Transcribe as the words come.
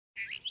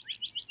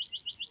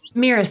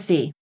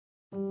Miracy.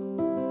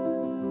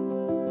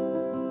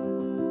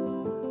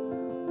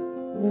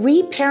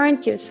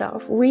 Reparent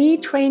yourself,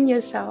 retrain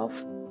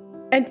yourself,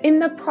 and in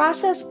the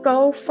process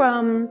go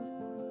from,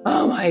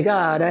 oh my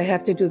God, I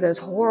have to do this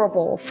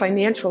horrible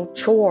financial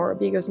chore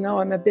because now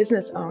I'm a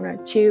business owner,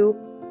 to,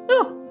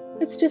 oh,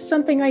 it's just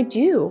something I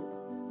do.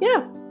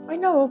 Yeah, I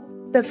know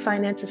the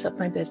finances of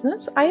my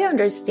business. I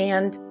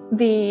understand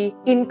the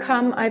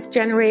income I've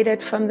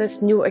generated from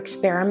this new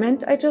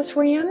experiment I just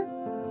ran.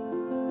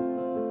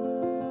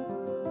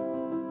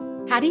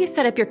 How do you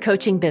set up your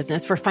coaching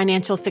business for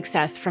financial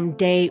success from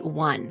day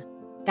one?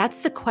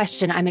 That's the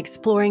question I'm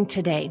exploring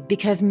today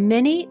because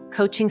many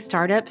coaching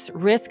startups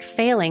risk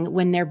failing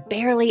when they're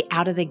barely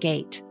out of the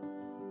gate.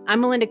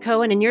 I'm Melinda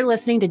Cohen, and you're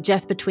listening to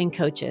Just Between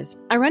Coaches.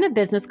 I run a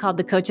business called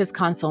The Coaches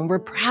Console, and we're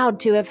proud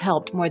to have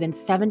helped more than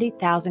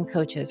 70,000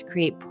 coaches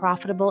create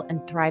profitable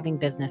and thriving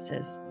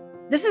businesses.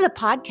 This is a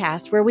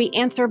podcast where we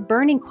answer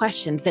burning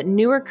questions that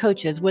newer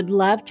coaches would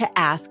love to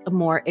ask a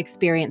more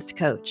experienced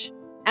coach.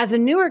 As a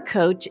newer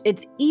coach,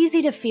 it's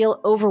easy to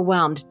feel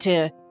overwhelmed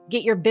to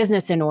get your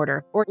business in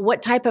order or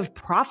what type of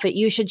profit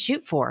you should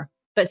shoot for.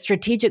 But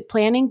strategic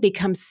planning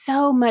becomes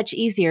so much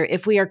easier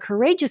if we are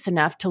courageous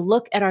enough to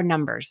look at our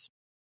numbers.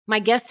 My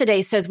guest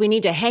today says we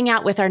need to hang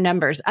out with our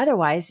numbers.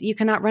 Otherwise, you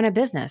cannot run a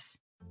business.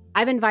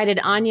 I've invited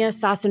Anja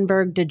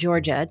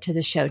Sassenberg-DeGeorgia to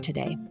the show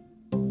today.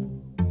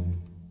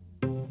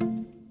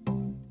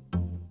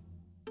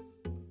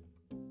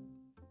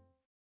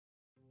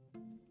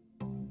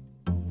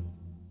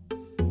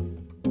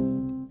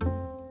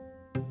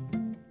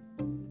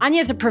 Anja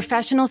is a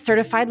professional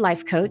certified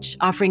life coach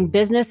offering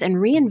business and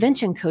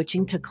reinvention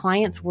coaching to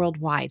clients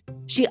worldwide.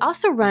 She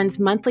also runs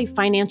monthly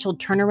financial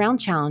turnaround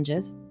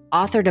challenges,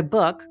 authored a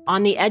book,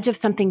 On the Edge of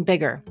Something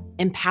Bigger,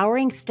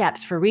 Empowering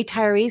Steps for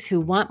Retirees Who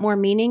Want More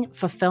Meaning,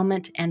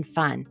 Fulfillment, and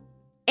Fun.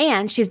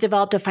 And she's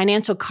developed a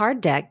financial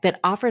card deck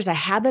that offers a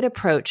habit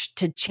approach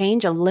to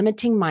change a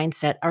limiting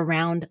mindset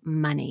around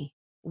money.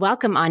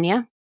 Welcome,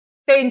 Anja.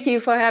 Thank you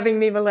for having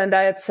me,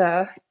 Melinda. It's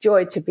a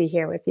joy to be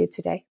here with you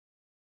today.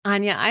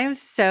 Anja, I am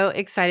so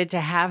excited to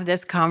have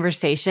this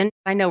conversation.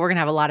 I know we're going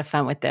to have a lot of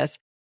fun with this.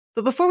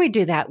 But before we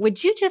do that,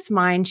 would you just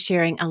mind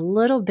sharing a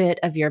little bit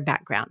of your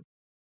background?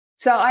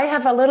 So I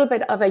have a little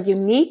bit of a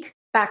unique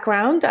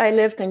background. I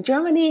lived in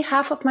Germany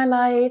half of my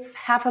life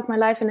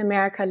in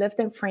America, lived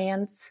in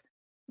France.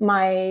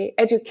 My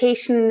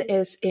education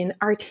is in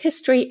art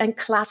history and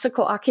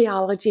classical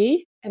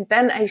archaeology. And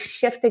then I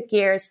shifted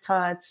gears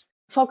towards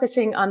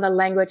focusing on the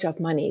language of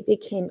money,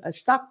 became a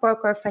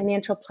stockbroker,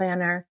 financial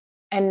planner.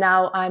 And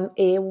now I'm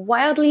a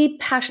wildly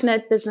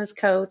passionate business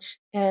coach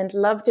and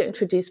love to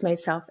introduce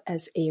myself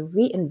as a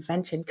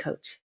reinvention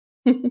coach.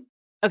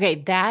 Okay,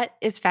 that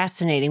is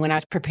fascinating. When I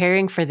was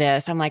preparing for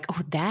this, I'm like,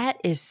 oh, that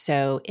is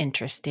so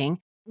interesting.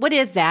 What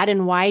is that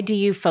and why do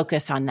you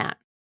focus on that?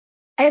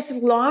 As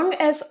long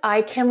as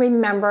I can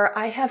remember,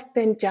 I have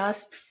been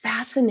just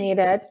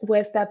fascinated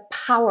with the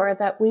power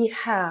that we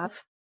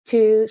have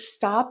to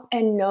stop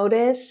and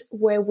notice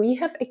where we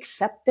have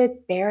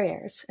accepted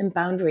barriers and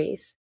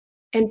boundaries.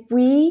 And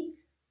we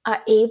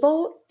are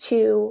able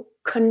to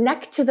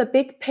connect to the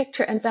big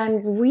picture and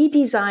then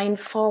redesign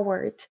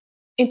forward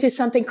into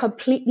something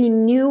completely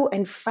new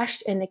and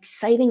fresh and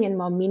exciting and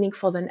more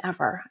meaningful than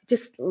ever. I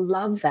just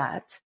love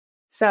that.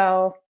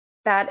 So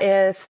that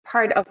is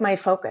part of my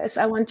focus.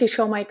 I want to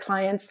show my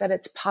clients that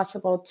it's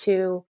possible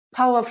to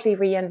powerfully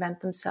reinvent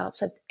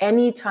themselves at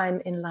any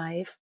time in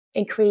life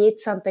and create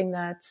something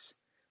that's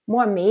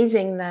more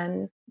amazing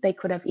than they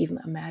could have even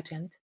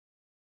imagined.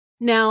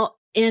 Now,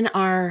 in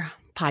our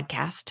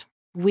podcast,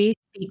 we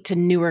speak to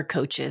newer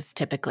coaches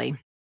typically.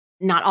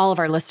 Not all of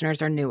our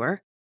listeners are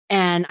newer.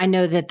 And I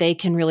know that they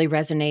can really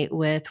resonate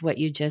with what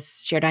you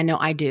just shared. I know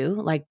I do,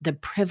 like the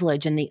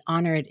privilege and the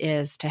honor it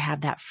is to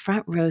have that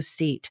front row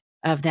seat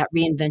of that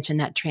reinvention,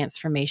 that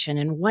transformation,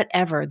 and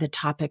whatever the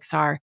topics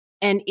are.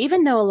 And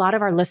even though a lot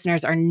of our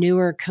listeners are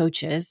newer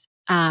coaches,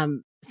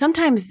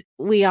 sometimes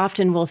we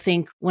often will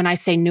think, when I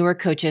say newer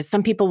coaches,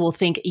 some people will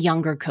think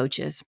younger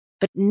coaches,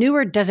 but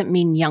newer doesn't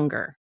mean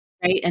younger.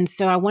 Right. And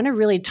so I want to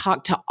really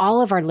talk to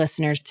all of our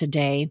listeners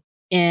today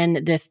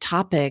in this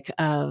topic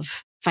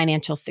of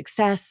financial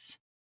success,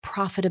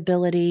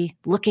 profitability,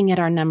 looking at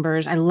our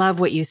numbers. I love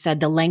what you said,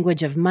 the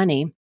language of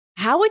money.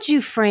 How would you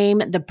frame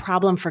the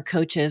problem for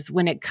coaches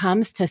when it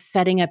comes to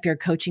setting up your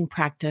coaching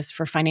practice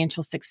for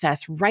financial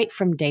success right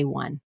from day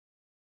one?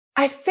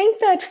 I think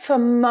that for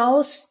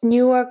most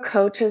newer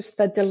coaches,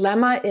 the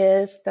dilemma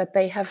is that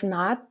they have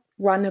not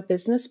run a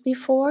business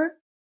before.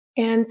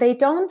 And they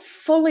don't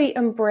fully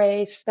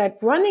embrace that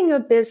running a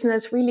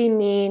business really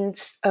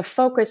means a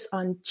focus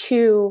on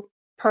two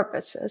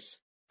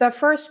purposes. The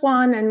first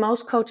one, and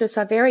most coaches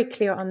are very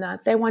clear on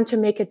that, they want to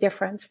make a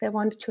difference. They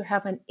want to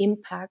have an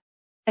impact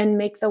and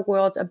make the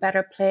world a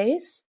better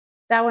place.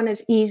 That one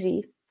is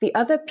easy. The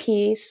other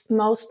piece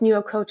most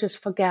newer coaches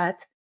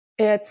forget,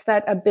 it's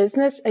that a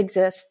business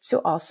exists to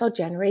also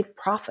generate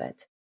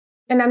profit.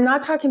 And I'm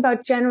not talking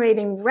about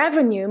generating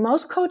revenue.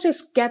 Most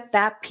coaches get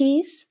that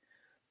piece.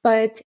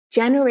 But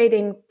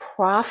generating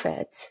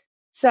profit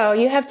So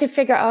you have to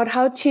figure out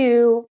how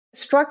to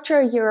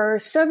structure your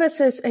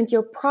services and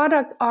your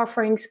product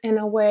offerings in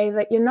a way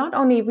that you're not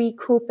only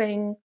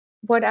recouping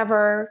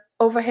whatever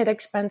overhead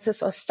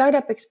expenses or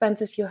startup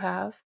expenses you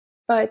have,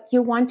 but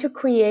you want to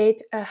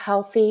create a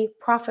healthy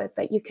profit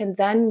that you can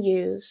then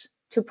use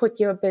to put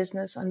your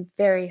business on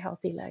very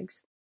healthy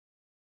legs.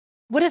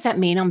 What does that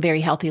mean on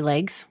very healthy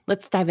legs?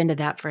 Let's dive into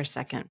that for a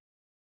second.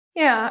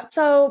 Yeah.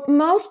 So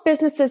most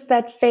businesses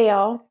that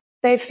fail,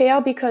 they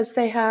fail because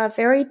they have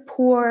very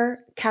poor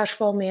cash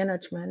flow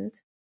management.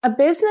 A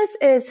business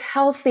is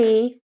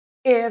healthy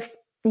if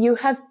you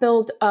have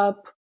built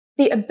up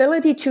the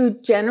ability to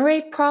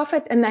generate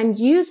profit and then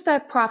use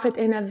that profit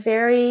in a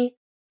very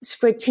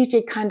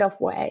strategic kind of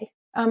way.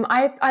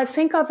 I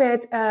think of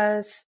it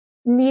as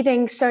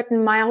meeting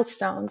certain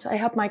milestones. I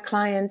help my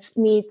clients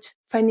meet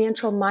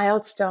financial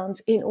milestones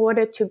in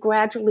order to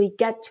gradually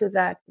get to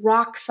that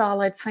rock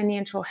solid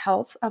financial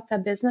health of their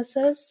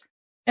businesses.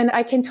 And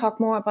I can talk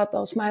more about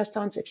those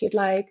milestones if you'd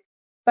like.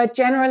 But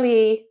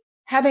generally,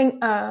 having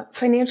a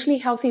financially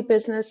healthy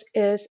business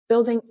is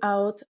building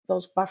out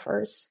those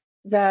buffers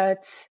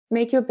that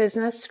make your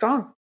business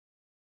strong.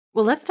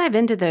 Well, let's dive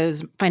into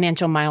those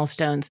financial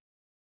milestones.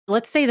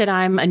 Let's say that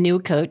I'm a new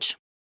coach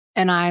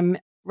and I'm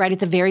right at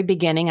the very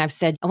beginning. I've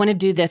said, I want to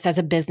do this as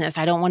a business.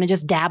 I don't want to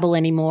just dabble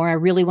anymore. I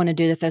really want to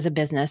do this as a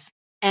business.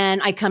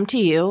 And I come to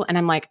you and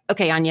I'm like,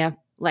 okay, Anja,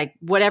 like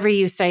whatever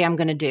you say I'm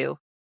going to do,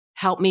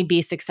 help me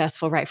be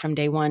successful right from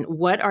day one.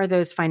 What are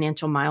those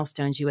financial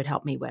milestones you would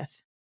help me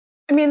with?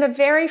 I mean, the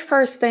very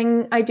first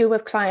thing I do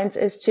with clients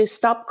is to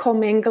stop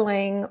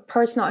commingling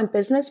personal and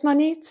business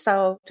money.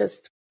 So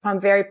just from a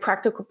very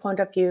practical point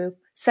of view,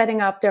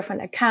 setting up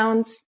different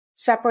accounts,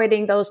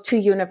 separating those two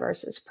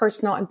universes,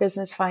 personal and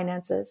business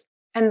finances.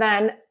 And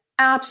then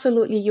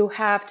absolutely you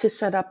have to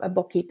set up a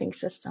bookkeeping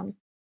system.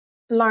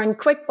 Learn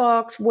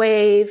QuickBooks,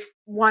 Wave,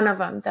 one of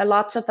them. There are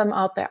lots of them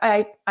out there.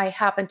 I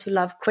happen to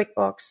love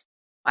QuickBooks.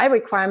 I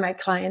require my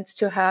clients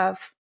to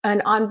have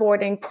an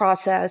onboarding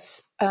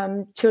process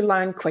to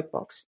learn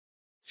QuickBooks.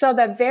 So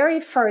the very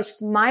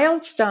first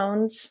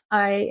milestones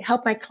I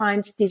help my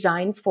clients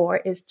design for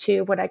is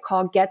to what I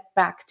call get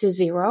back to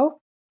zero.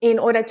 In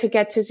order to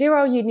get to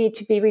zero, you need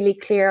to be really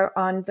clear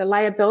on the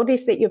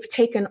liabilities that you've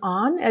taken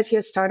on as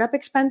your startup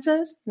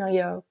expenses,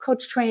 your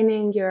coach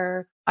training,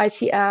 your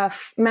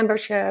ICF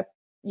membership,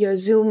 your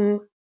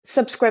Zoom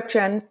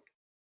subscription.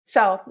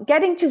 So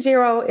getting to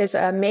zero is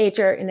a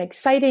major and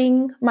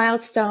exciting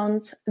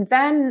milestone.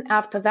 Then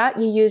after that,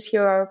 you use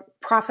your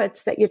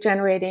profits that you're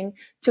generating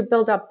to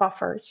build up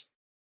buffers.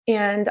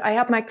 And I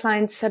help my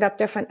clients set up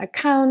different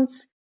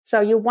accounts. So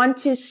you want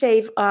to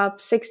save up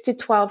 6 to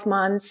 12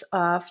 months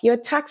of your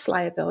tax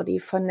liability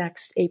for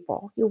next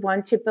April. You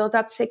want to build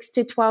up 6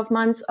 to 12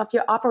 months of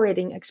your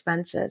operating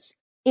expenses.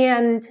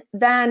 And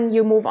then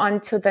you move on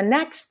to the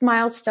next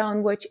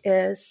milestone, which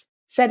is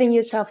setting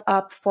yourself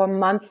up for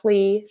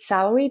monthly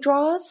salary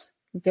draws.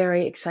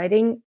 Very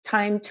exciting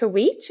time to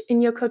reach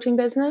in your coaching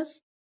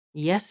business.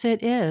 Yes,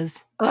 it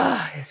is.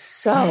 Oh, it's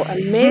so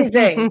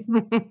amazing.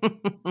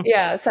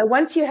 Yeah. So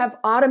once you have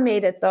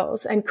automated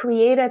those and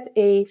created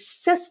a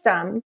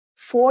system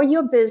for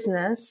your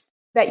business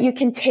that you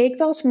can take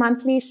those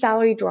monthly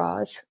salary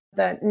draws,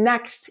 the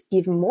next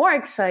even more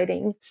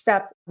exciting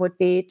step would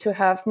be to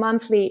have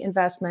monthly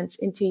investments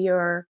into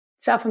your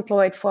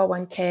self-employed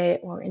 401k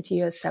or into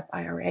your SEP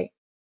IRA.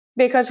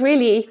 Because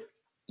really,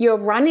 you're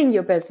running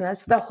your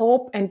business. The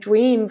hope and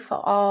dream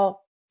for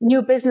all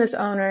new business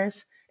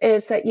owners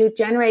is that you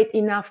generate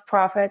enough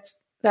profits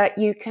that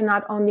you can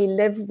not only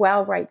live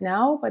well right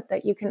now, but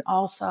that you can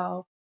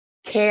also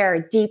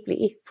care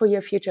deeply for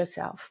your future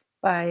self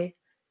by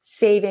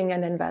saving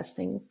and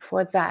investing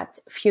for that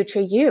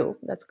future you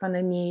that's going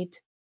to need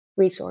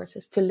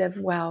resources to live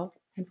well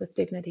and with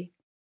dignity.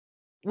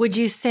 Would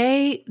you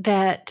say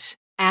that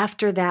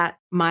after that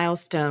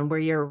milestone where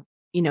you're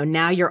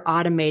now you're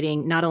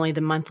automating not only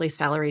the monthly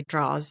salary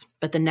draws,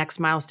 but the next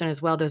milestone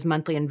as well, those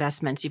monthly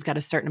investments, you've got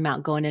a certain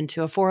amount going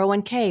into a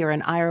 401k or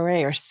an IRA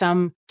or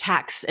some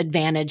tax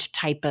advantage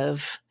type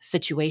of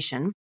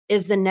situation.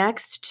 Is the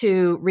next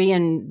to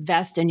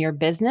reinvest in your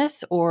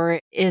business,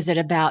 or is it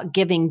about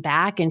giving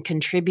back and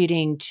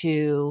contributing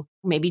to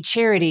maybe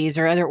charities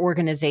or other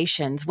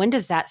organizations? When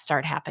does that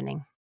start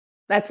happening?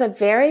 That's a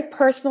very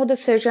personal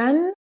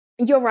decision.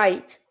 You're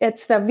right.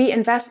 It's the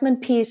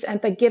reinvestment piece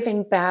and the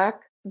giving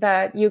back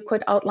that you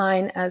could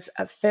outline as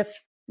a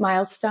fifth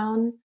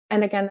milestone.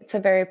 And again, it's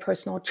a very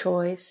personal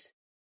choice.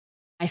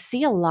 I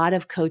see a lot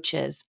of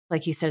coaches,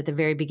 like you said at the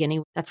very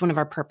beginning, that's one of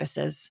our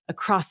purposes.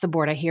 Across the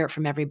board, I hear it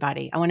from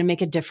everybody. I want to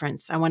make a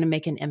difference. I want to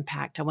make an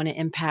impact. I want to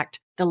impact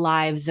the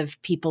lives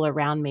of people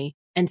around me.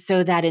 And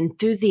so that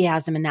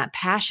enthusiasm and that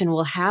passion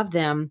will have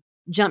them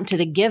jump to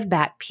the give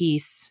back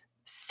piece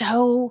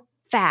so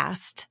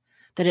fast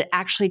that it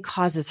actually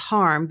causes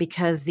harm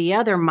because the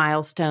other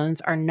milestones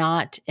are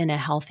not in a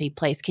healthy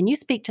place. Can you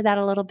speak to that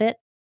a little bit?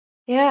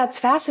 Yeah, it's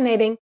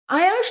fascinating.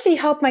 I actually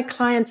help my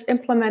clients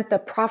implement the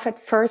profit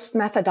first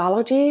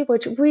methodology,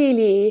 which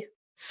really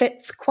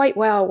fits quite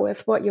well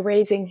with what you're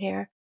raising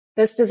here.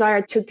 this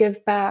desire to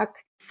give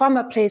back from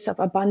a place of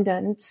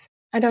abundance.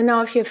 I don't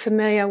know if you're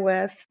familiar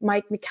with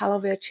Mike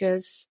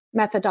Michalowicz's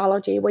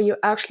methodology, where you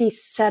actually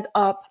set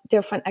up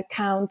different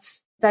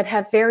accounts that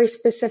have very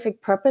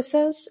specific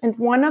purposes. And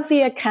one of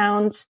the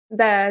accounts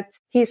that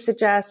he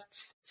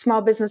suggests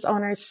small business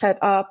owners set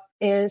up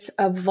is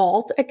a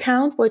vault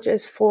account, which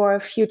is for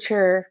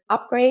future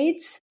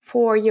upgrades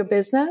for your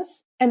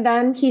business. And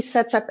then he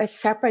sets up a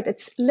separate,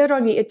 it's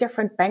literally a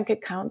different bank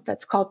account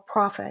that's called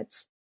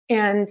profits.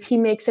 And he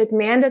makes it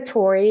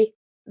mandatory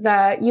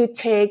that you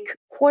take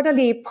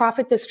quarterly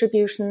profit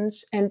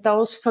distributions. And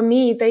those, for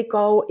me, they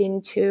go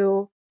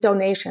into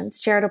donations,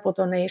 charitable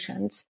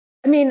donations.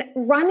 I mean,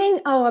 running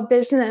our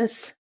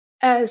business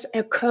as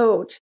a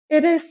coach,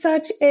 it is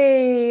such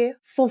a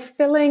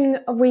fulfilling,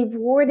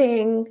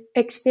 rewarding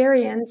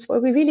experience where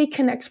we really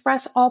can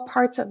express all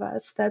parts of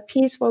us, that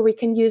piece where we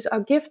can use our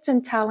gifts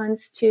and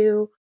talents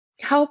to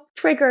help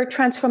trigger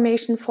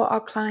transformation for our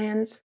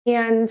clients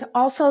and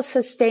also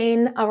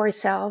sustain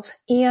ourselves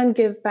and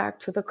give back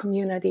to the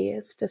community.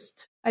 It's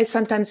just, I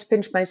sometimes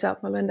pinch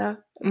myself, Melinda,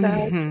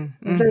 that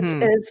this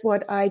is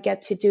what I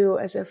get to do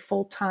as a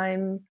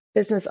full-time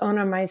business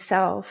owner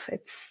myself.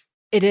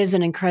 It is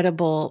an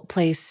incredible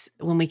place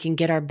when we can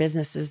get our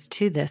businesses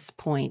to this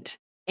point.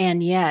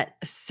 And yet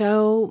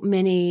so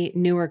many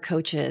newer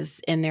coaches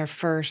in their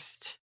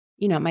first,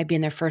 it might be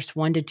in their first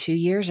 1 to 2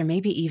 years, or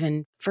maybe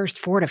even first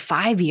 4 to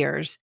 5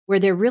 years, where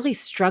they're really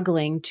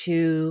struggling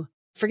to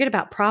forget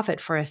about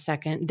profit for a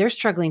second. They're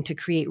struggling to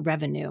create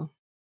revenue.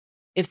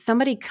 If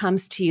somebody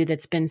comes to you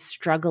that's been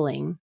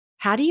struggling,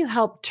 how do you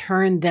help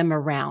turn them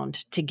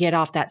around to get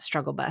off that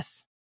struggle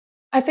bus?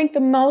 I think the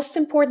most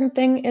important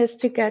thing is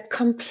to get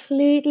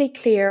completely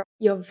clear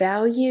your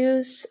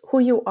values, who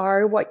you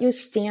are, what you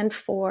stand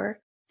for,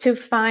 to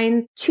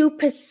find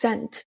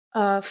 2%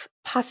 of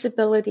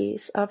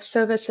possibilities of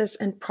services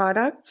and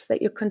products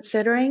that you're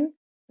considering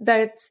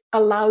that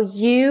allow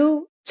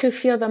you to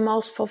feel the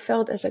most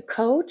fulfilled as a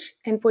coach,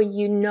 and where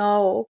you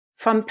know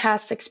from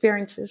past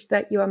experiences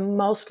that you are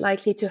most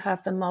likely to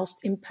have the most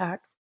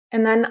impact.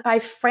 And then I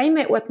frame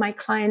it with my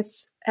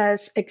clients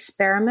as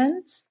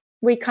experiments.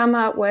 We come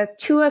out with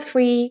 2 or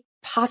 3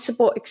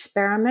 possible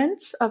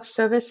experiments of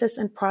services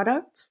and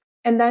products,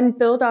 and then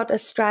build out a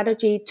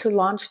strategy to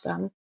launch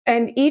them.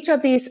 And each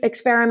of these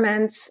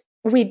experiments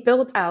we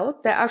build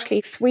out. There are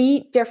actually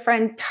 3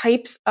 different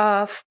types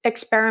of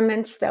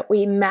experiments that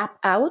we map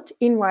out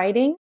in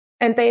writing.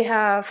 And they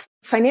have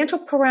financial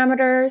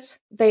parameters,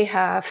 they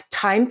have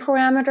time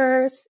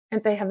parameters,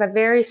 and they have a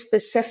very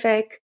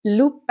specific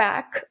loop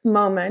back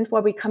moment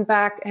where we come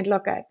back and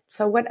look at,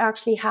 so what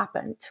actually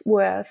happened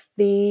with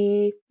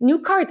the new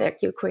card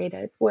deck you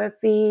created, with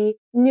the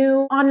new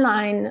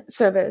online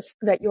service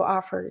that you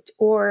offered,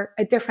 or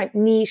a different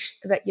niche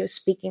that you're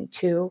speaking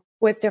to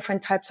with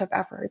different types of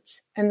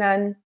efforts. And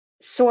then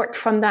sort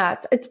from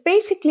that. It's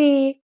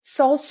basically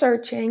soul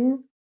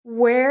searching.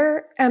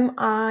 Where am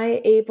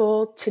I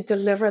able to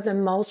deliver the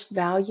most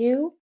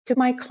value to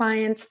my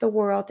clients, the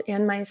world,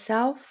 and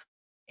myself?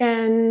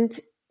 And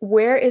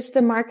where is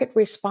the market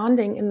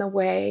responding in the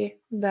way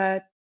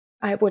that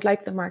I would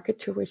like the market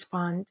to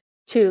respond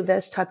to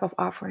this type of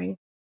offering?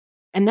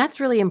 And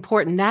that's really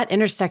important. That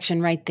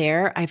intersection right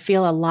there, I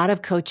feel a lot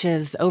of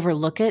coaches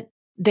overlook it.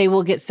 They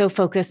will get so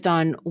focused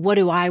on, what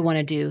do I want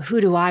to do?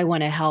 Who do I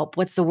want to help?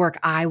 What's the work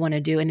I want to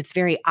do? And it's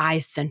very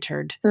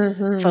I-centered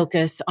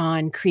focus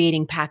on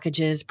creating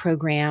packages,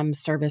 programs,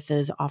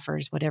 services,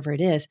 offers, whatever it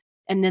is.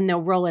 And then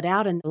they'll roll it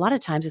out. And a lot of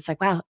times it's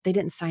like, wow, they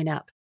didn't sign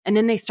up. And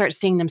then they start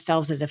seeing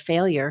themselves as a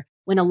failure,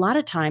 when a lot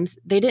of times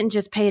they didn't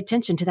just pay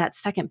attention to that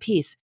second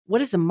piece. What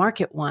does the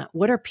market want?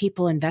 What are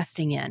people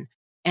investing in?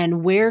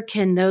 And where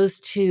can those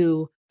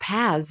 2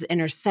 paths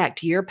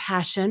intersect? Your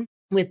passion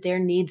with their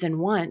needs and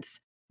wants.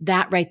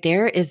 That right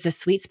there is the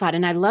sweet spot.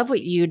 And I love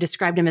what you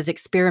described them as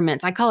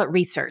experiments. I call it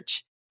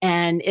research.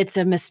 And it's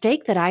a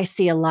mistake that I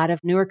see a lot of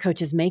newer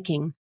coaches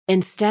making.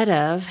 Instead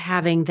of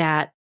having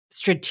that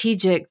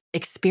strategic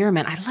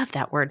experiment, I love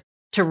that word,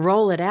 to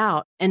roll it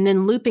out and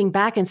then looping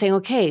back and saying,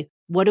 okay,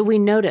 what do we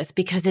notice?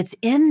 Because it's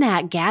in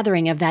that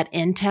gathering of that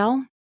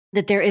intel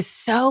that there is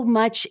so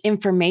much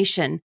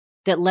information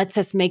that lets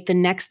us make the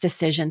next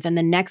decisions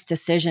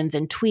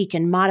and tweak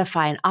and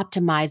modify and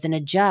optimize and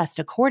adjust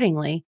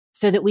accordingly,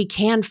 so that we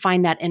can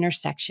find that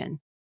intersection.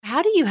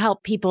 How do you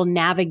help people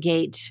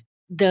navigate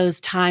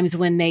those times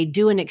when they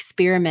do an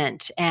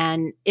experiment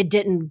and it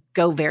didn't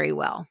go very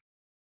well?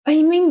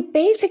 I mean,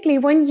 basically,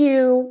 when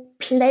you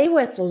play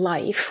with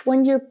life,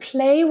 when you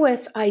play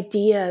with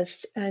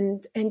ideas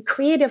and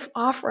creative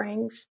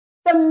offerings,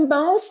 the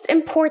most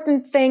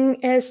important thing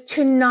is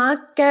to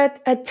not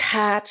get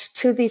attached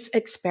to these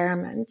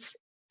experiments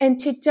and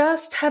to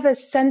just have a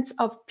sense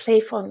of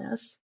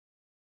playfulness.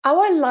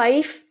 Our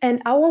life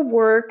and our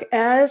work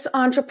as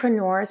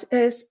entrepreneurs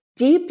is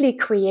deeply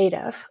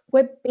creative.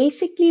 We're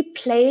basically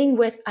playing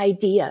with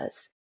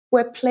ideas.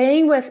 We're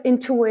playing with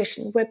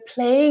intuition. We're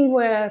playing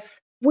with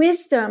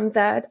wisdom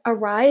that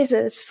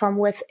arises from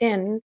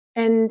within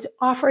and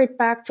offer it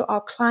back to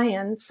our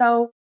clients.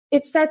 So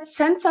It's that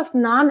sense of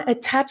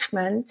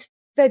non-attachment,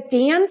 the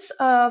dance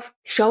of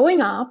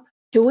showing up,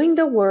 doing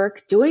the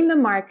work, doing the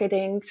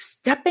marketing,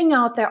 stepping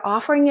out there,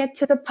 offering it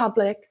to the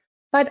public,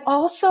 but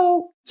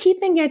also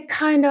keeping it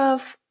kind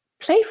of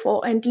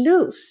playful and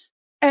loose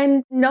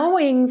and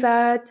knowing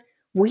that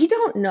we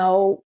don't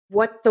know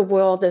what the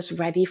world is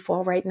ready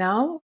for right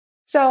now.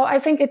 So I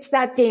think it's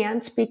that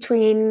dance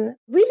between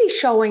really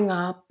showing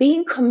up,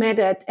 being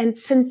committed and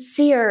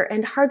sincere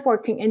and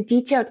hardworking and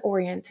detailed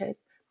oriented,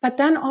 but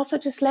then also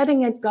just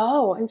letting it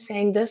go and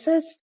saying, this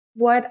is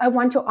what I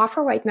want to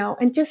offer right now.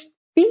 And just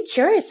being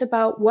curious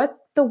about what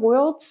the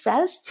world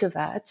says to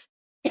that.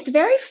 It's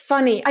very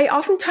funny. I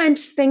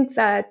oftentimes think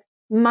that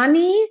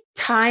money,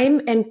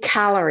 time, and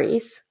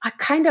calories are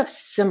kind of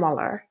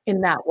similar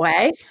in that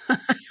way.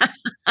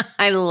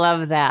 I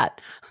love that.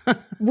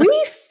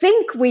 We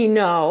think we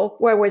know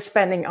where we're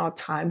spending our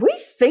time. We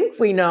think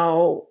we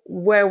know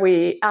where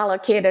we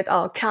allocated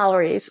our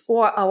calories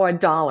or our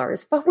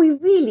dollars, but we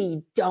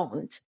really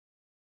don't.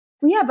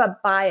 We have a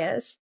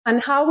bias on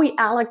how we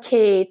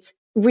allocate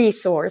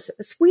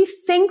resources. We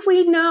think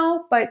we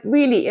know, but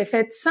really, if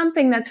it's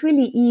something that's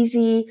really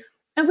easy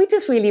and we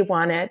just really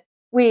want it,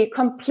 we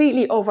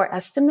completely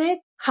overestimate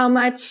how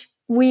much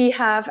we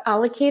have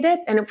allocated.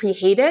 And if we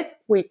hate it,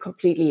 we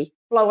completely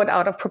blow it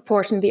out of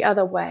proportion the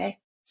other way.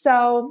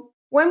 So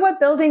when we're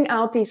building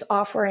out these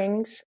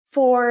offerings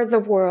for the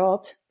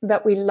world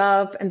that we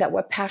love and that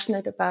we're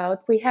passionate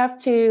about, we have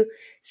to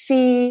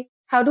see,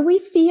 how do we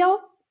feel?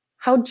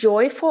 How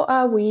joyful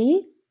are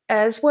we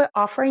as we're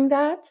offering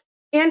that?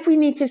 And we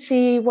need to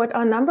see what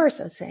our numbers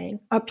are saying.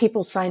 Are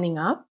people signing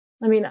up?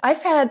 I mean,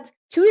 I've had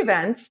 2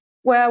 events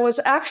where I was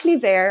actually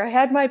there. I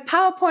had my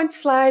PowerPoint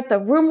slide. The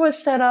room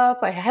was set up.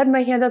 I had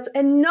my handouts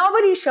and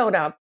nobody showed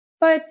up.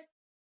 But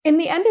in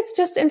the end, it's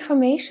just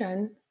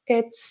information.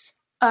 It's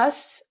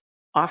us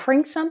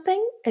offering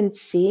something and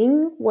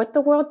seeing what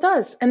the world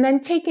does. And then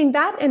taking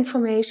that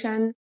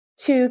information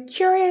to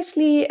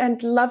curiously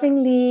and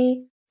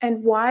lovingly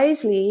and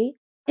wisely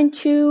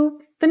into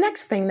the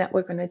next thing that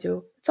we're going to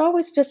do. It's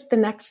always just the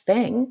next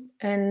thing.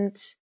 And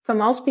for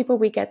most people,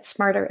 we get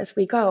smarter as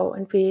we go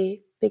and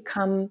we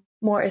become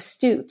more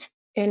astute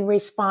in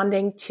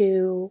responding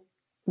to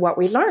what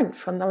we learned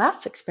from the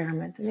last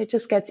experiment. And it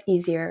just gets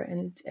easier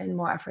and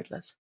more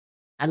effortless.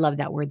 I love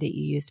that word that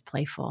you used,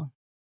 playful.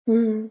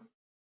 Mm.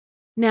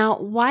 Now,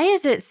 why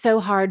is it so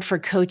hard for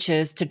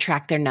coaches to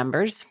track their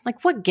numbers?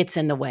 Like, what gets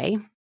in the way?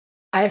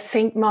 I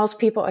think most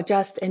people are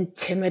just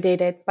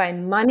intimidated by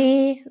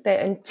money.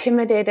 They're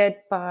intimidated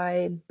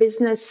by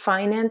business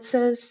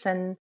finances.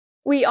 And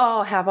we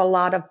all have a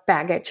lot of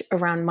baggage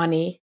around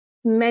money.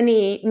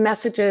 Many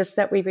messages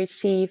that we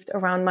received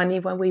around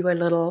money when we were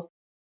little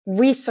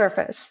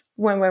resurface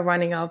when we're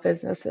running our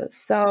businesses.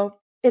 So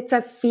it's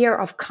a fear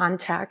of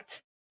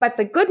contact. But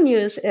the good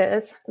news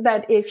is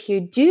that if you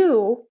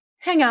do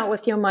hang out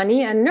with your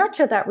money and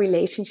nurture that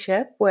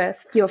relationship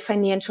with your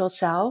financial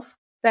self,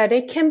 that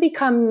it can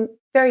become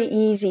very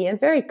easy and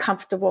very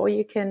comfortable.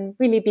 You can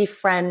really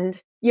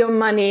befriend your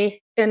money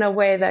in a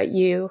way that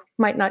you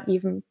might not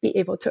even be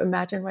able to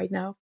imagine right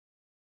now.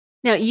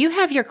 Now, you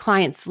have your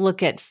clients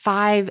look at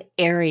 5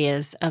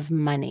 areas of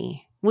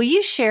money. Will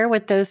you share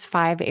what those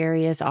 5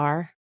 areas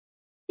are?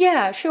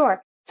 Yeah,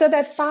 sure. So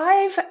there are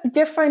 5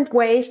 different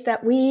ways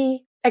that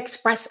we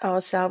express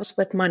ourselves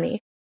with money.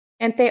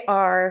 And they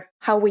are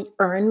how we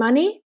earn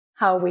money,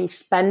 how we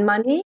spend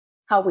money,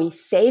 how we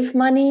save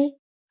money,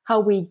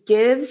 how we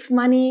give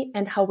money,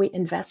 and how we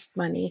invest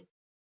money.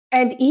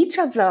 And each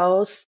of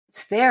those,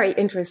 it's very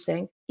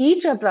interesting.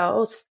 Each of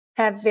those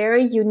have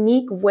very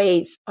unique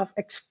ways of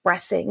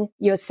expressing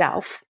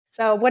yourself.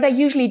 So what I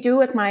usually do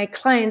with my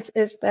clients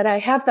is that I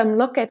have them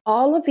look at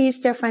all of these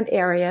different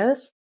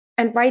areas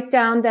and write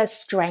down their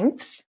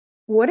strengths.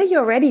 What are you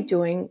already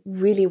doing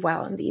really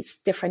well in these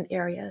different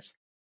areas?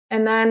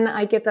 And then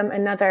I give them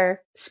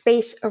another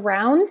space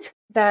around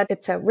that.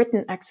 It's a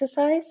written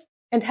exercise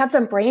and have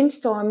them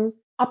brainstorm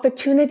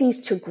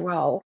opportunities to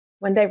grow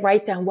when they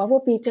write down what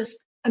will be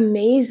just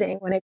amazing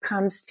when it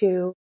comes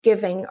to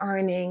giving,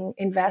 earning,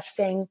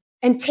 investing,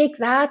 and take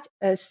that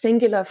as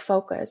singular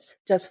focus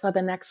just for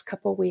the next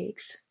couple of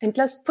weeks. And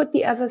let's put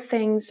the other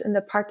things in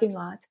the parking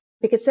lot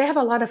because they have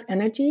a lot of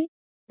energy.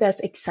 There's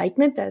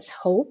excitement, there's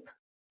hope,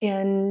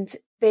 and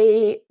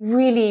they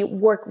really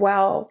work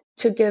well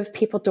to give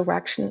people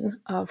direction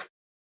of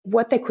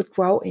what they could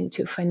grow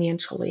into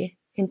financially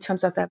in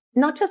terms of that,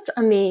 not just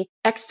on the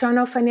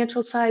external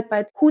financial side,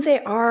 but who they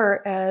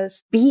are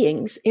as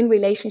beings in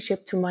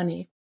relationship to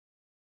money.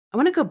 I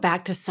want to go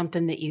back to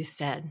something that you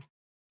said,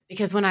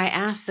 because when I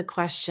asked the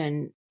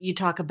question, you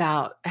talk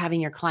about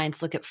having your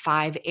clients look at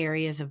 5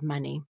 areas of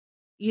money.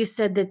 You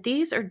said that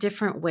these are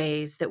different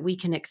ways that we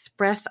can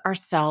express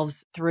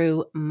ourselves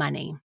through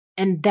money.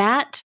 And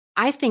that,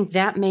 I think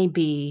that may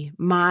be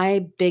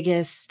my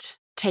biggest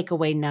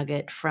takeaway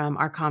nugget from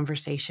our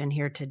conversation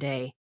here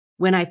today.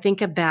 When I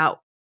think about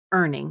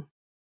earning,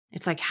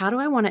 it's like, how do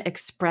I want to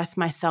express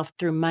myself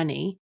through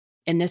money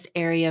in this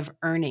area of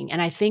earning?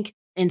 And I think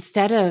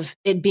instead of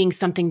it being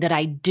something that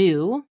I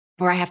do,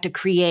 or I have to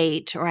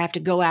create, or I have to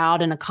go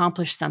out and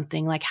accomplish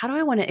something. Like, how do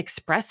I want to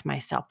express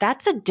myself?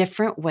 That's a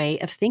different way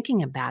of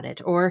thinking about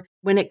it. Or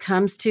when it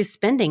comes to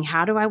spending,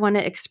 how do I want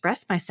to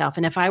express myself?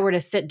 And if I were to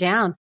sit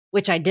down,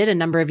 which I did a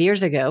number of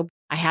years ago,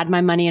 I had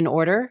my money in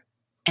order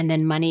and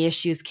then money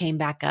issues came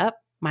back up.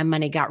 My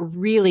money got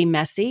really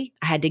messy.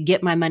 I had to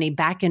get my money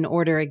back in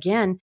order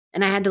again.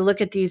 And I had to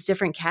look at these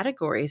different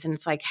categories. And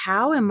it's like,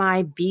 how am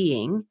I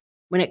being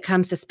when it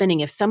comes to spending?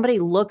 If somebody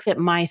looks at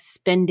my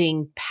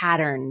spending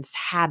patterns,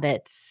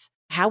 habits,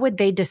 how would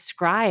they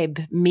describe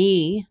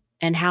me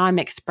and how I'm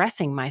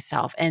expressing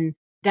myself? And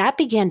that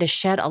began to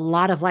shed a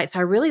lot of light. So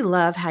I really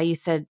love how you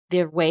said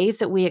the ways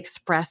that we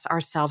express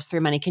ourselves through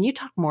money. Can you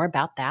talk more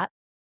about that?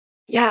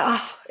 Yeah,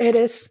 it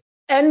is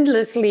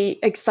endlessly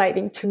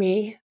exciting to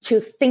me to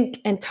think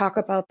and talk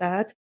about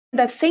that.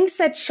 The things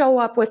that show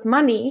up with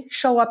money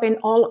show up in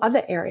all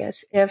other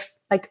areas. If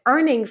like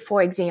earning,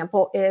 for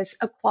example, is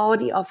a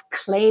quality of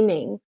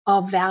claiming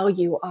our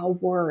value, our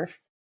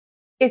worth.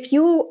 If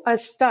you are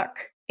stuck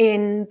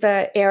in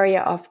the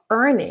area of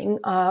earning,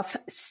 of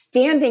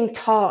standing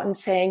tall and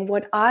saying,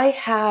 what I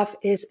have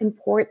is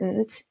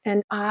important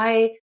and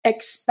I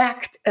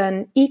expect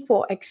an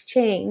equal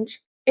exchange,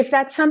 if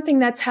that's something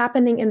that's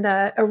happening in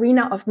the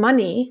arena of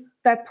money,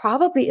 that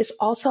probably is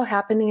also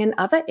happening in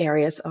other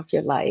areas of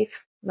your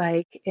life.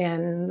 Like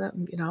in,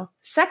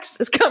 sex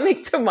is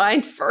coming to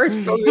mind first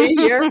for me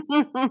here,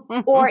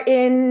 or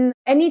in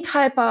any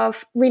type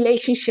of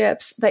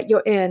relationships that you're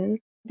in.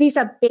 These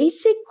are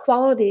basic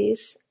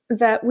qualities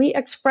that we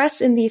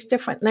express in these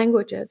different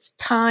languages: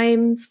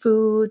 time,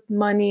 food,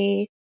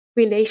 money,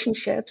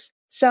 relationships.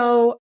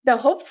 So the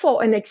hopeful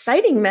and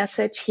exciting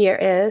message here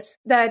is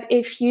that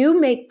if you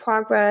make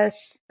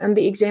progress in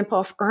the example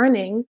of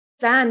earning,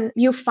 then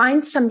you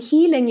find some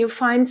healing, you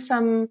find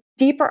some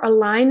deeper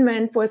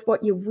alignment with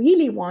what you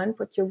really want,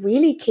 what you're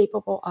really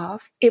capable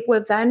of. It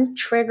will then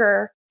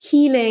trigger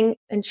healing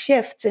and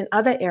shifts in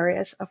other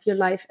areas of your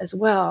life as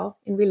well,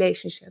 in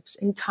relationships,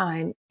 in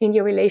time, in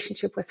your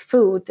relationship with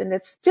food. And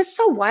it's just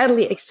so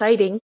wildly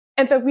exciting.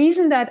 And the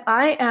reason that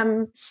I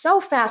am so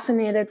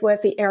fascinated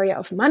with the area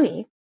of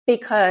money,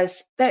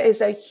 because there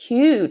is a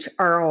huge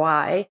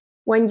ROI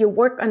when you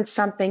work on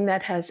something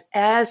that has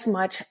as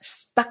much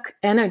stuck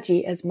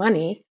energy as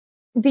money.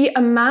 The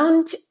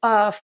amount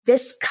of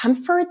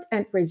discomfort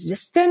and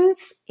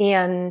resistance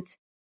and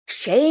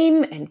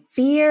shame and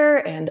fear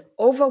and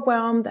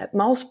overwhelm that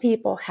most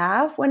people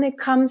have when it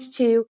comes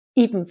to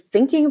even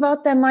thinking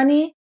about their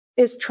money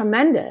is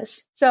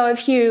tremendous. So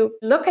if you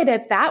look at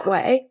it that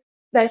way,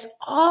 there's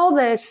all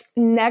this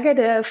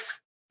negative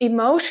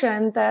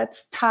emotion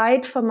that's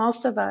tied for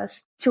most of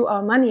us to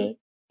our money.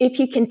 If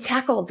you can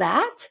tackle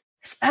that,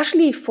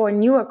 especially for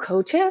newer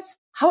coaches,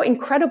 how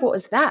incredible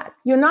is that?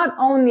 You're not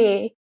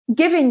only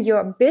giving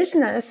your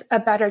business a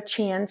better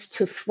chance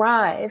to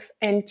thrive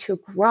and to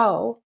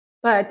grow,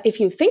 but if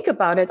you think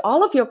about it,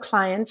 all of your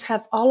clients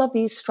have all of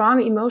these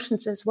strong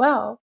emotions as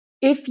well.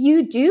 If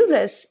you do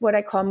this, what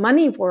I call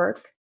money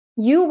work,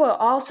 you will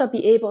also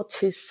be able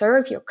to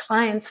serve your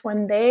clients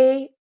when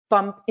they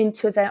bump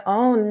into their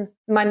own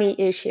money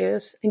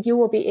issues, and you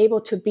will be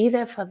able to be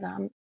there for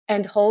them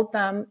and hold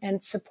them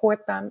and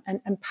support them and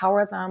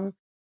empower them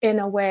in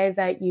a way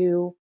that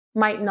you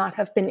might not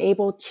have been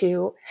able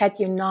to had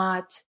you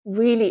not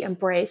really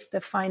embraced the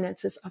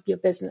finances of your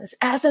business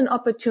as an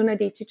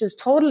opportunity to just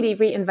totally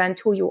reinvent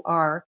who you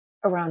are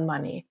around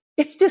money.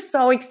 It's just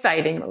so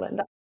exciting,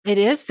 Melinda. It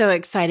is so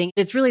exciting.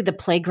 It's really the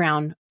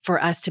playground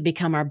for us to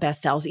become our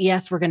best selves.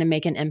 Yes, we're going to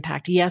make an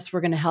impact. Yes,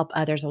 we're going to help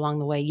others along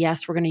the way.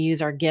 Yes, we're going to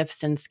use our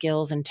gifts and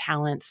skills and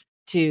talents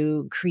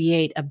to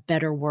create a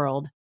better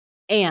world.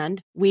 And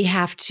we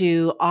have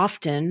to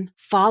often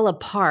fall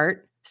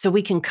apart so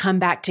we can come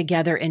back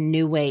together in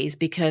new ways,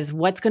 because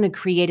what's going to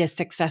create a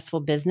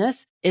successful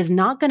business is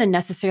not going to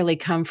necessarily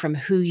come from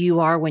who you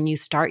are when you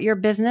start your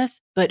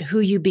business, but who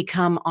you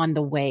become on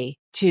the way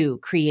to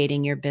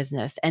creating your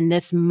business. And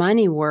this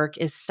money work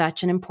is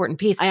such an important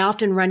piece. I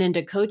often run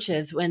into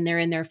coaches when they're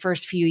in their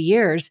first few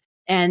years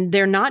and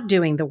they're not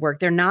doing the work.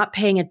 They're not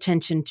paying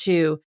attention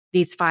to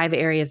these 5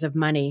 areas of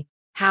money.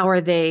 How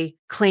are they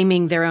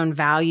claiming their own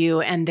value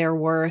and their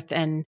worth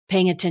and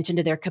paying attention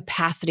to their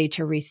capacity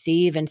to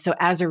receive? And so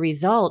as a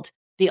result,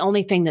 the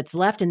only thing that's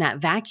left in that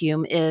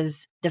vacuum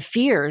is the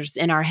fears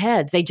in our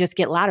heads. They just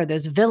get louder.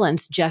 Those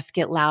villains just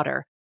get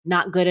louder.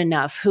 Not good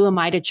enough. Who am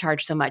I to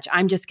charge so much?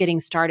 I'm just getting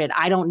started.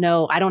 I don't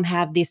know. I don't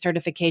have these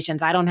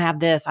certifications. I don't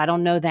have this. I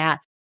don't know that.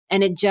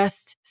 And it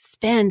just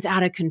spins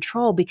out of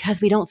control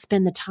because we don't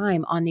spend the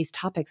time on these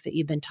topics that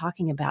you've been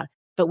talking about.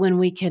 But when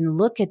we can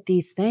look at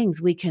these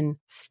things, we can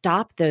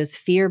stop those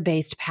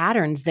fear-based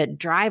patterns that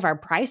drive our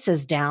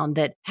prices down,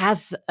 that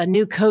has a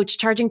new coach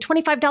charging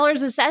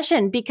 $25 a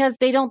session because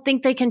they don't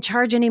think they can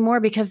charge anymore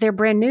because they're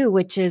brand new,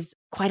 which is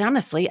quite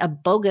honestly a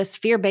bogus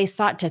fear-based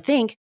thought to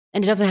think,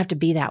 and it doesn't have to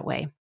be that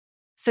way.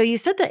 So you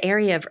said the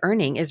area of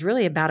earning is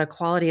really about a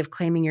quality of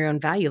claiming your own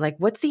value. Like,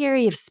 what's the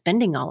area of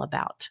spending all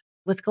about?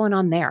 What's going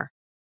on there?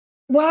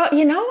 Well,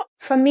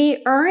 for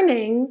me,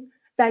 earning,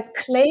 That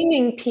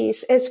claiming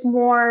piece is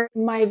more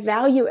my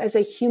value as a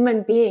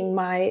human being,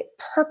 my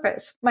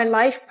purpose, my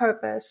life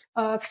purpose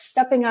of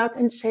stepping out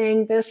and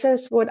saying, this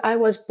is what I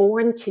was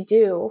born to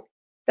do.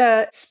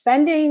 The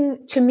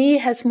spending to me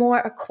has more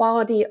a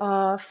quality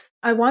of,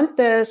 I want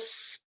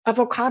this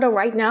avocado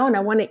right now and I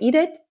want to eat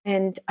it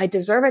and I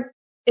deserve it.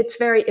 It's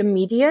very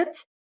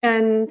immediate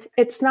and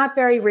it's not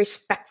very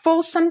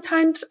respectful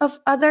sometimes of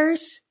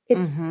others.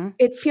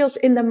 It feels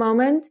in the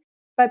moment,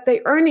 but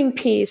the earning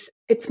piece,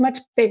 it's much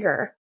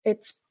bigger.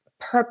 It's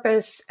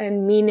purpose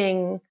and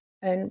meaning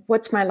and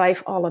what's my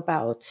life all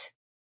about.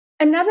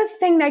 Another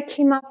thing that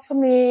came up for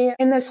me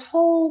in this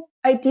whole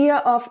idea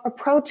of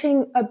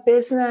approaching a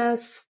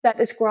business that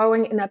is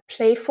growing in a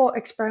playful,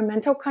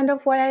 experimental kind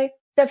of way,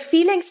 the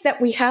feelings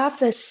that we have,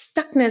 the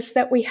stuckness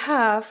that we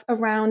have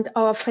around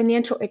our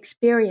financial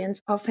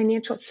experience, our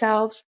financial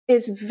selves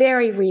is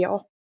very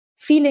real.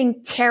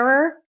 Feeling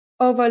terror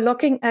over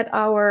looking at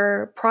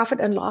our profit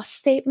and loss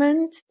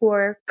statement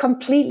or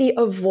completely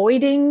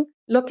avoiding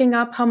looking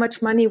up how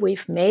much money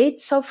we've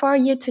made so far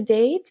year to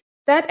date.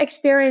 That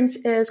experience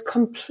is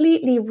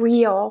completely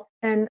real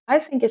and I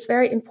think is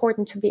very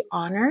important to be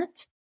honored.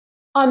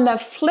 On the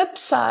flip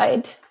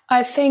side,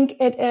 I think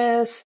it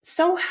is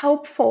so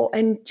helpful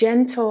and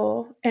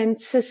gentle and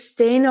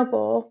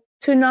sustainable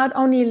to not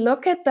only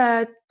look at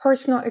that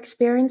personal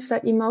experience,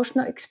 that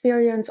emotional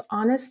experience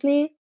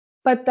honestly,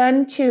 but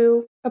then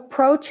to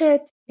approach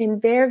it in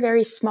very,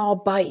 very small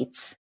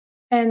bites.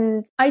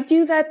 And I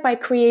do that by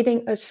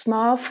creating a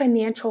small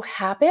financial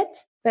habit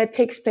that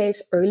takes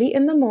place early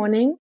in the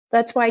morning.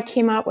 That's why I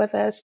came out with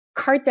this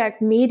card deck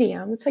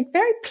medium. It's like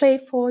very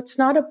playful. It's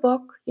not a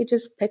book. You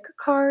just pick a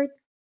card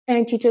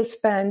and you just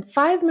spend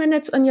 5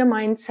 minutes on your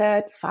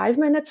mindset, 5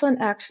 minutes on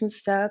action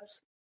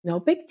steps. No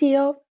big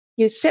deal.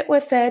 You sit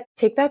with it,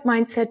 take that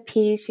mindset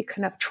piece, you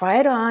kind of try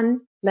it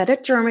on, let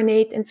it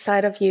germinate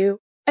inside of you.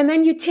 And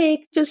then you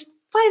take just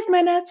 5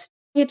 minutes.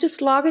 You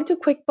just log into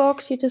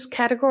QuickBooks. You just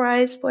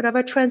categorize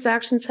whatever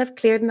transactions have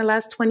cleared in the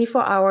last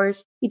 24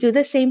 hours. You do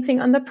the same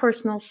thing on the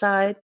personal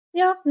side.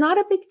 Yeah, not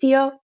a big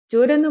deal.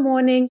 Do it in the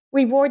morning.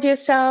 Reward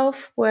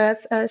yourself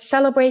with a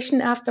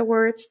celebration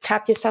afterwards.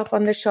 Tap yourself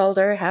on the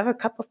shoulder. Have a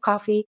cup of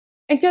coffee.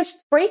 And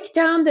just break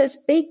down this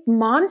big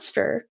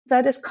monster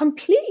that is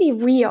completely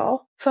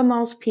real for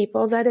most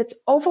people, that it's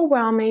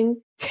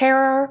overwhelming,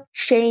 terror,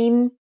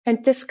 shame,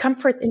 and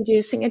discomfort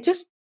inducing. And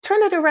just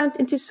turn it around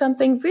into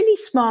something really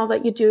small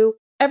that you do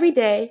every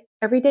day.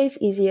 Every day is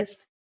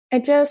easiest.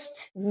 And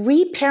just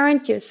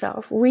reparent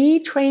yourself,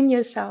 retrain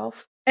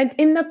yourself. And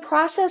in the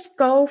process,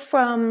 go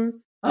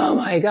from, oh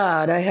my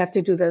God, I have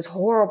to do this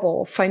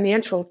horrible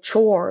financial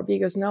chore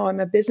because now I'm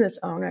a business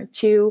owner,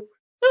 to,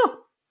 oh,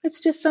 it's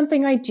just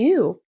something I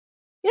do.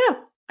 Yeah,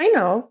 I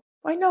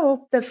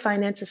know the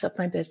finances of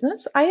my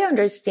business. I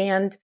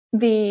understand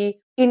the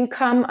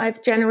income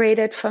I've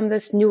generated from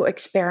this new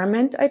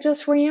experiment I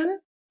just ran.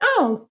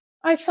 Oh,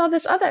 I saw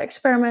this other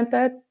experiment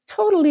that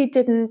totally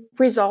didn't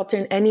result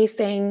in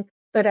anything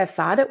that I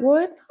thought it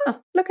would.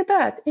 Look at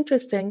that.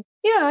 Interesting.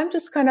 Yeah, I'm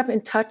just kind of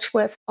in touch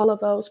with all of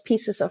those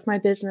pieces of my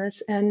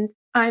business. And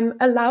I'm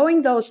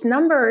allowing those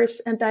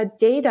numbers and that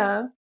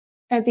data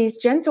and these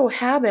gentle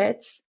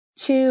habits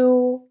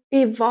to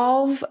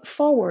evolve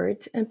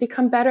forward and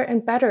become better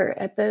and better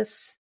at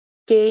this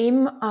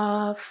game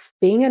of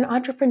being an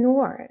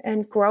entrepreneur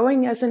and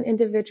growing as an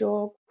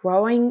individual,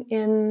 growing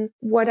in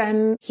what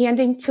I'm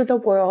handing to the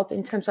world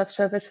in terms of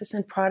services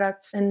and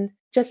products, and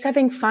just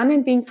having fun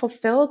and being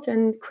fulfilled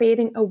and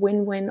creating a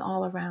win-win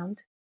all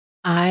around.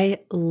 I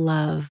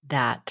love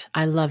that.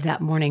 I love that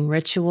morning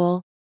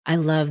ritual. I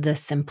love the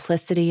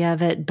simplicity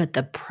of it, but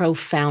the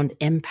profound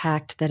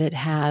impact that it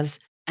has.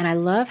 And I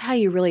love how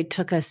you really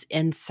took us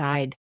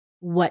inside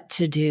what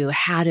to do,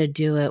 how to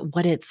do it,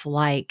 what it's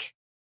like.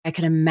 I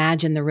can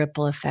imagine the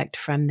ripple effect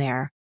from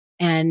there.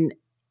 And,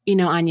 you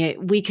know, Anja,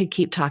 we could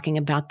keep talking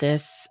about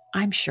this,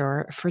 I'm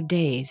sure, for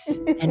days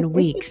and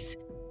weeks.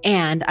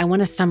 And I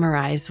want to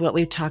summarize what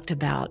we've talked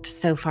about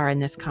so far in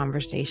this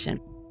conversation.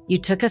 You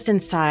took us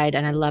inside,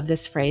 and I love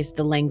this phrase,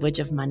 the language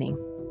of money.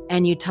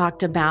 And you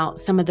talked about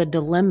some of the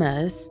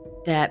dilemmas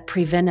that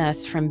prevent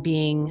us from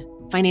being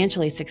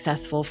financially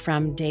successful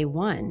from day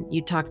one.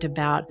 You talked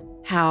about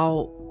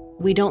how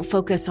we don't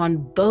focus on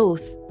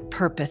both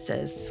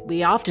purposes.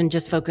 We often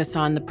just focus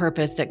on the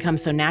purpose that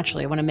comes so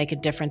naturally. I want to make a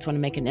difference, want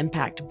to make an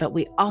impact. But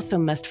we also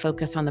must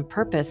focus on the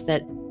purpose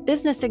that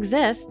business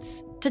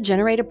exists to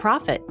generate a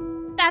profit.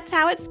 That's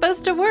how it's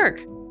supposed to work.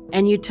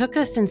 And you took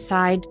us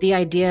inside the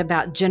idea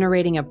about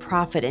generating a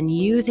profit and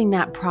using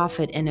that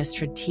profit in a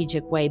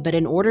strategic way. But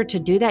in order to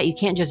do that, you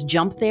can't just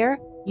jump there.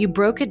 You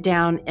broke it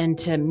down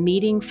into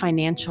meeting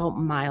financial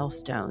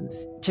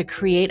milestones to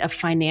create a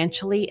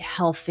financially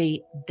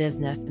healthy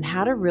business and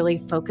how to really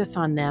focus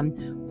on them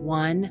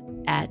one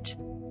at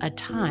a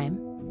time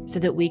so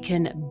that we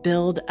can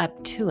build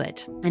up to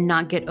it and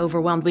not get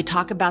overwhelmed. We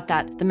talk about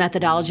that, the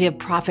methodology of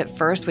profit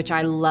first, which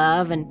I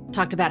love, and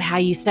talked about how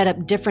you set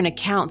up different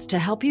accounts to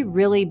help you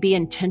really be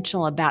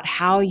intentional about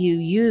how you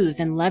use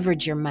and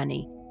leverage your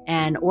money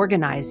and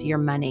organize your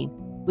money.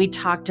 We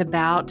talked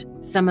about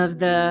some of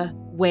the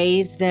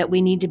ways that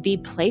we need to be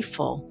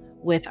playful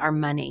with our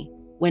money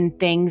when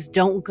things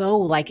don't go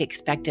like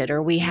expected,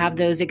 or we have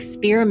those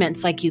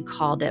experiments, like you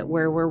called it,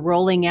 where we're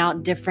rolling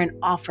out different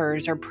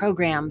offers or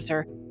programs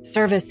or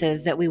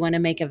services that we want to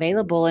make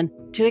available, and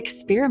to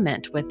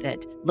experiment with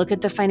it. Look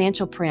at the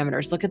financial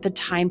parameters, look at the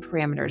time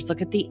parameters,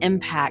 look at the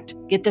impact,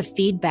 get the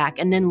feedback,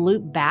 and then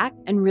loop back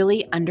and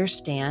really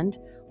understand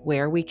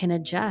where we can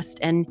adjust.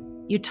 And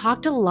you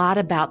talked a lot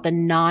about the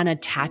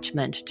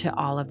non-attachment to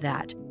all of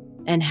that,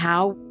 and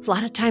how a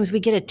lot of times we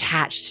get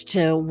attached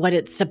to what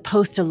it's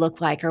supposed to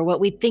look like or what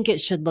we think it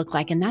should look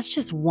like. And that's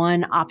just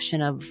one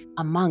option of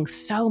among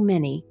so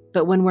many.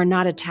 But when we're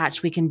not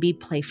attached, we can be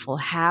playful,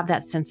 have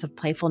that sense of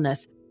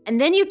playfulness. And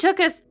then you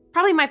took us,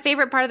 probably my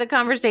favorite part of the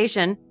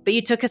conversation, but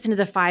you took us into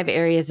the 5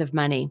 areas of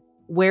money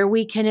where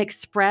we can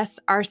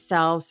express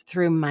ourselves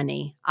through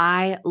money.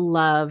 I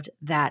loved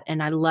that.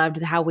 And I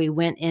loved how we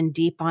went in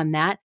deep on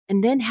that.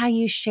 And then how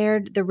you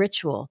shared the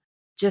ritual,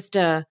 just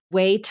a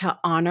way to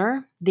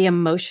honor the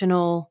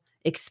emotional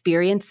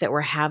experience that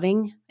we're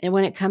having and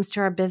when it comes to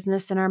our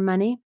business and our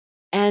money,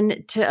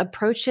 and to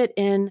approach it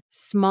in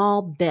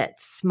small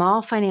bits,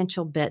 small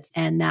financial bits,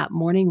 and that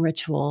morning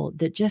ritual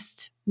that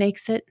just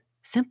makes it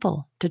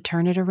simple to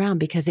turn it around,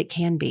 because it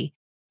can be,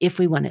 if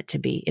we want it to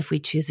be, if we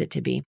choose it to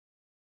be.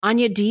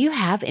 Anja, do you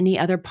have any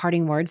other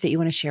parting words that you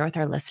want to share with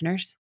our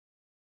listeners?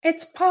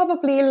 It's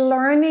probably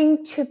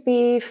learning to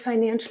be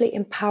financially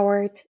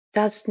empowered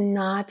does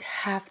not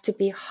have to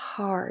be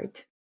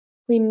hard.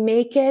 We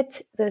make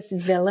it this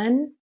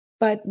villain,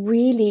 but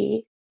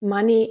really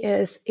money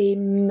is a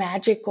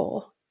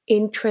magical,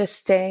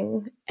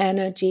 interesting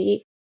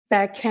energy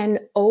that can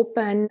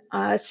open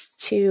us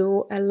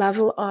to a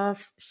level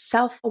of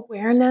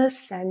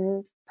self-awareness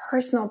and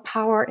personal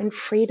power and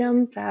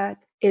freedom that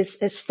is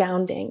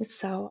astounding.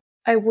 So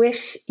I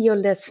wish your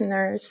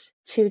listeners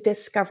to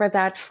discover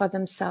that for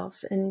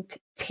themselves and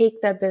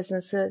take their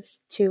businesses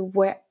to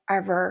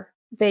wherever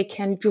they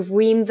can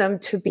dream them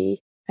to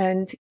be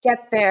and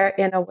get there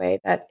in a way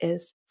that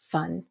is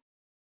fun.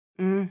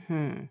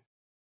 Mm-hmm.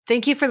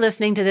 Thank you for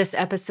listening to this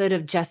episode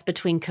of Just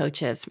Between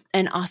Coaches.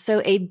 And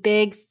also a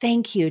big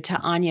thank you to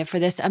Anja for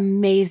this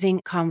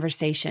amazing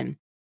conversation.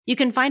 You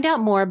can find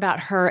out more about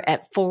her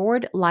at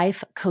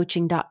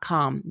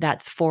forwardlifecoaching.com.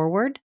 That's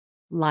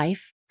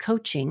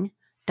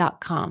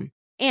forwardlifecoaching.com.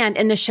 And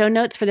in the show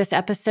notes for this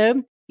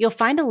episode, you'll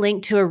find a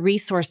link to a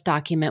resource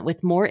document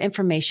with more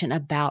information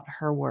about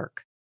her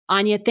work.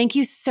 Anja, thank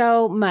you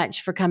so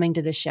much for coming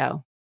to the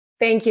show.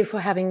 Thank you for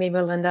having me,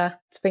 Melinda.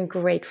 It's been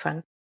great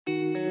fun.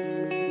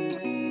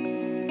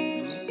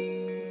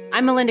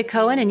 I'm Melinda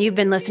Cohen, and you've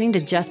been listening to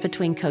Just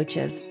Between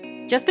Coaches.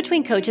 Just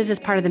Between Coaches is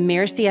part of the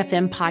Mirror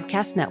CFM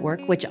podcast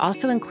network, which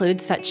also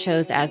includes such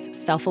shows as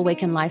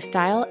Self-Awakened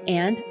Lifestyle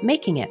and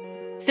Making It.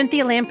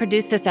 Cynthia Lamb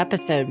produced this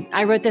episode.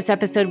 I wrote this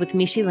episode with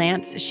Mishi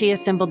Lance. She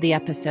assembled the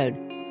episode.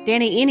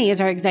 Danny Eni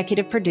is our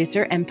executive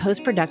producer, and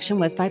post-production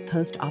was by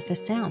Post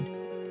Office Sound.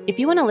 If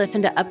you want to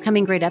listen to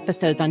upcoming great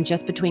episodes on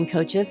Just Between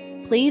Coaches,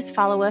 please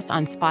follow us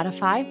on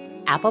Spotify,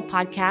 Apple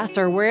Podcasts,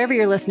 or wherever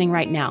you're listening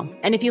right now.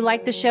 And if you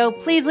like the show,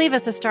 please leave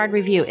us a starred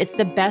review. It's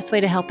the best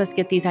way to help us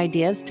get these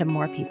ideas to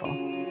more people.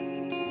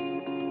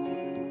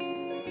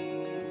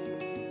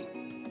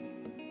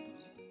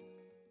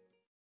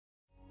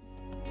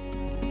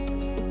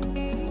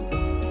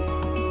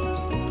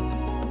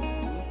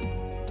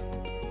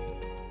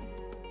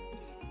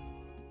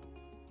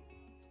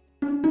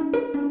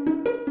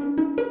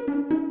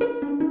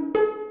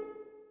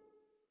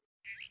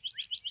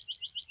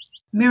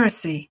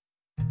 Miracy.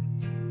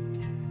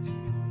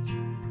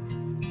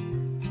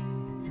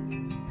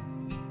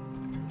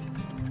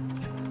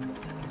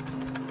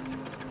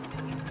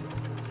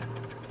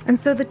 And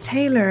so the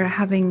tailor,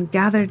 having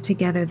gathered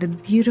together the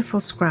beautiful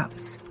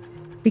scraps,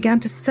 began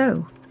to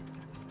sew.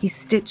 He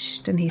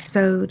stitched and he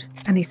sewed,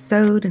 and he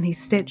sewed and he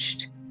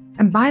stitched,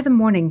 and by the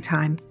morning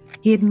time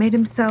he had made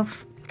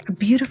himself a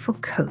beautiful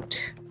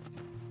coat.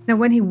 Now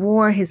when he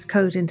wore his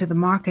coat into the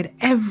market,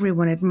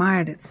 everyone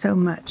admired it so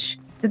much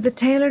that the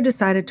tailor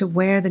decided to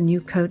wear the new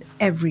coat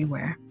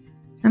everywhere.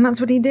 And that's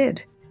what he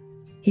did.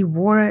 He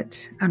wore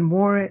it and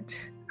wore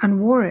it and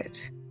wore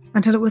it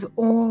until it was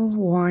all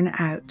worn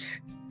out.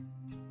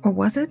 Or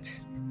was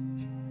it?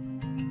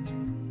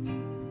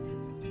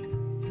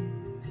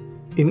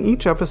 In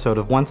each episode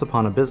of Once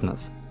Upon a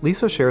Business,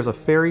 Lisa shares a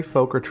fairy,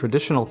 folk, or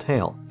traditional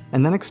tale,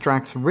 and then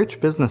extracts rich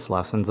business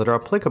lessons that are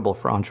applicable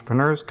for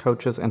entrepreneurs,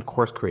 coaches, and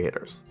course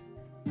creators.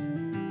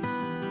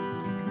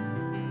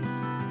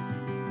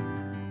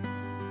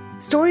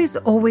 Stories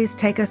always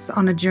take us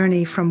on a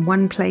journey from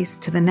one place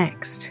to the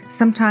next.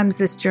 Sometimes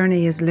this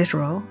journey is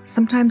literal,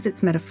 sometimes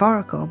it's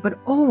metaphorical, but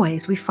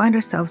always we find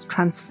ourselves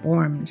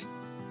transformed.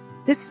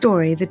 This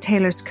story, The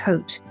Tailor's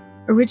Coat,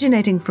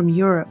 originating from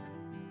Europe,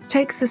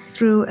 takes us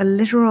through a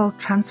literal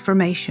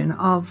transformation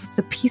of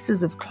the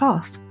pieces of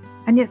cloth,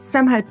 and yet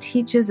somehow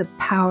teaches a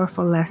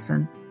powerful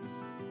lesson.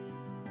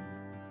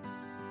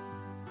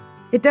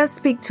 It does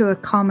speak to a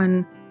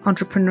common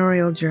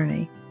entrepreneurial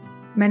journey.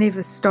 Many of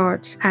us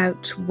start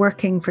out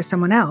working for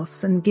someone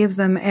else and give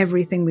them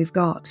everything we've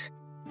got.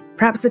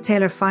 Perhaps the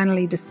tailor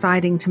finally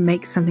deciding to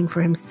make something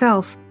for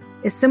himself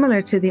is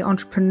similar to the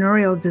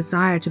entrepreneurial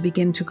desire to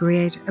begin to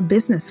create a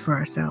business for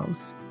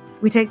ourselves.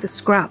 We take the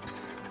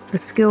scraps, the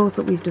skills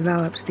that we've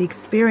developed, the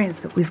experience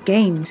that we've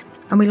gained,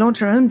 and we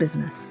launch our own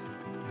business.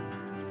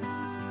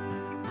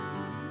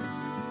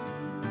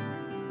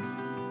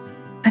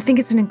 I think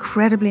it's an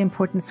incredibly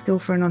important skill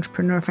for an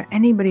entrepreneur, for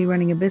anybody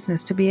running a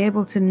business, to be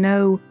able to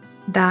know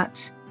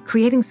that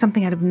creating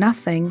something out of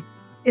nothing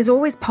is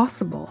always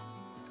possible.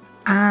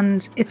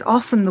 And it's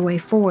often the way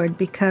forward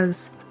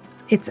because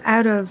it's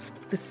out of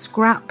the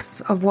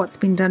scraps of what's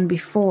been done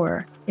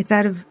before. It's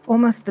out of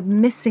almost the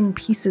missing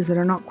pieces that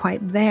are not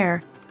quite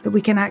there that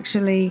we can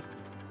actually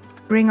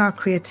bring our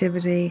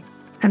creativity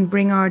and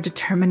bring our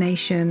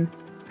determination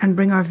and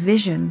bring our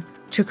vision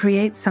to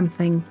create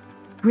something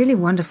really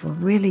wonderful,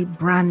 really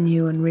brand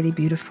new and really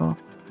beautiful.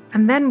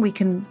 And then we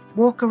can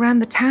walk around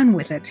the town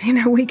with it.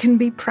 We can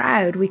be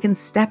proud, we can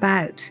step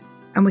out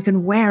and we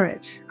can wear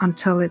it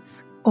until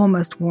it's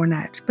almost worn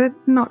out, but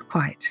not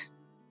quite.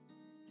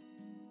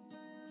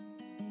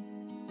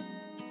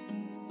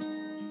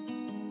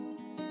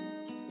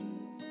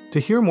 To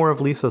hear more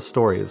of Lisa's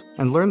stories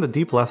and learn the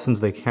deep lessons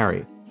they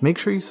carry, make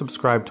sure you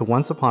subscribe to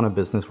Once Upon a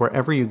Business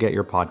wherever you get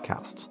your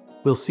podcasts.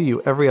 We'll see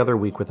you every other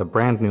week with a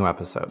brand new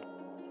episode.